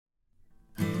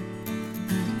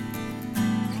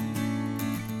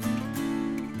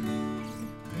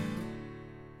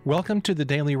Welcome to the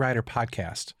Daily Writer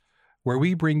Podcast, where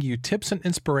we bring you tips and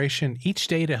inspiration each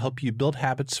day to help you build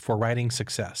habits for writing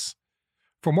success.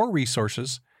 For more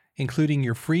resources, including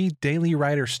your free Daily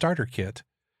Writer Starter Kit,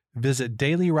 visit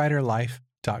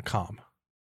dailywriterlife.com.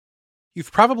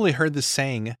 You've probably heard the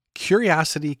saying,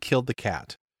 "Curiosity killed the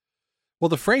cat." Well,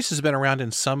 the phrase has been around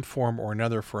in some form or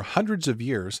another for hundreds of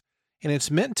years, and it's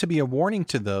meant to be a warning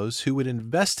to those who would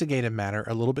investigate a matter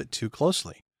a little bit too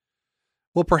closely.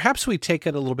 Well, perhaps we take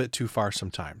it a little bit too far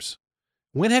sometimes.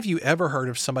 When have you ever heard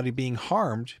of somebody being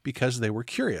harmed because they were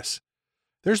curious?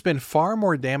 There's been far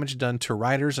more damage done to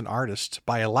writers and artists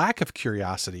by a lack of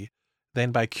curiosity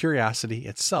than by curiosity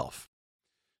itself.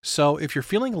 So if you're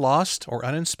feeling lost or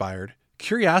uninspired,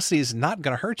 curiosity is not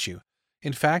going to hurt you.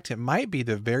 In fact, it might be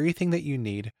the very thing that you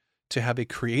need to have a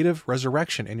creative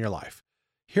resurrection in your life.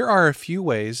 Here are a few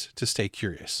ways to stay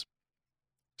curious.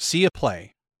 See a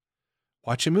play.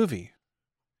 Watch a movie.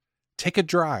 Take a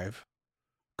drive.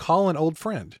 Call an old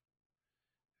friend.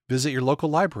 Visit your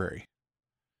local library.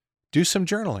 Do some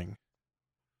journaling.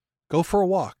 Go for a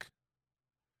walk.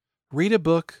 Read a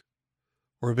book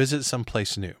or visit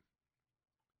someplace new.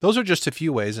 Those are just a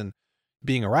few ways, and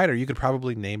being a writer, you could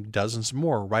probably name dozens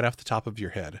more right off the top of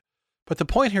your head. But the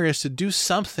point here is to do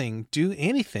something, do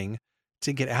anything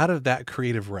to get out of that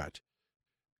creative rut.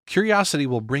 Curiosity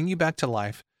will bring you back to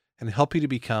life and help you to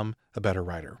become a better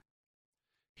writer.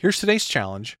 Here's today's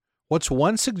challenge. What's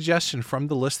one suggestion from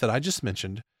the list that I just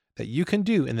mentioned that you can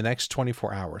do in the next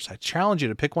 24 hours? I challenge you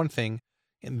to pick one thing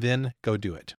and then go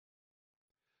do it.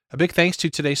 A big thanks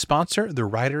to today's sponsor, the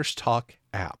Writer's Talk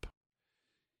app.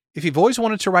 If you've always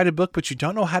wanted to write a book but you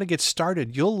don't know how to get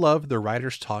started, you'll love the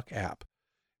Writer's Talk app.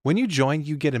 When you join,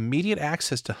 you get immediate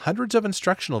access to hundreds of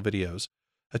instructional videos,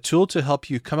 a tool to help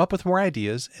you come up with more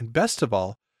ideas, and best of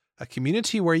all, a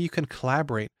community where you can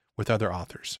collaborate with other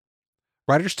authors.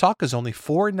 Writer's Talk is only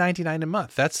 $4.99 a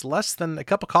month. That's less than a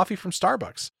cup of coffee from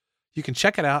Starbucks. You can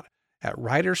check it out at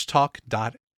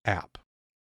writerstalk.app.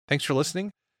 Thanks for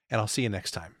listening, and I'll see you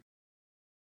next time.